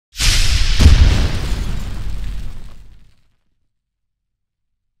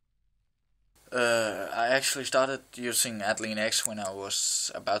I actually started using ATHLEAN-X when I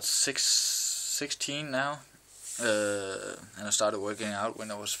was about 16 now, and I started working out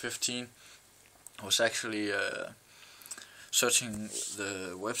when I was 15. I was actually searching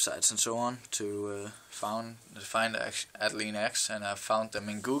the websites and so on to find ATHLEAN-X, and I found them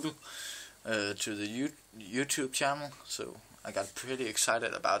in Google to the YouTube channel. So I got pretty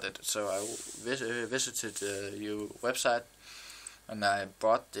excited about it. So I visited your website, and I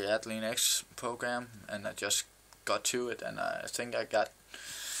bought the ATHLEAN-X program, and I just got to it, and I think I got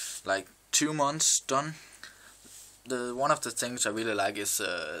like 2 months done. One of the things I really like is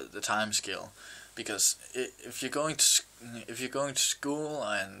the time scale, because if you're going to school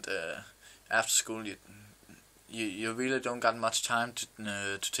and after school you really don't got much time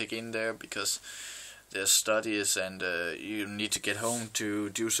to take in there, because there's studies and you need to get home to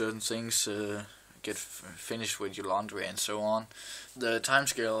do certain things, get finished with your laundry and so on. The time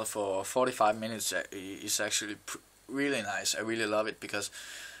scale for 45 minutes is actually really nice. I really love it, because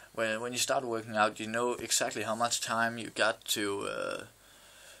when you start working out, you know exactly how much time you got to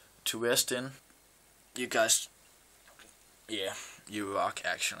rest in. You guys, yeah, you rock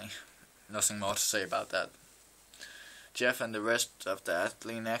actually. Nothing more to say about that. Jeff and the rest of the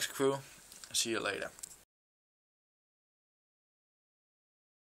ATHLEAN-X crew, see you later.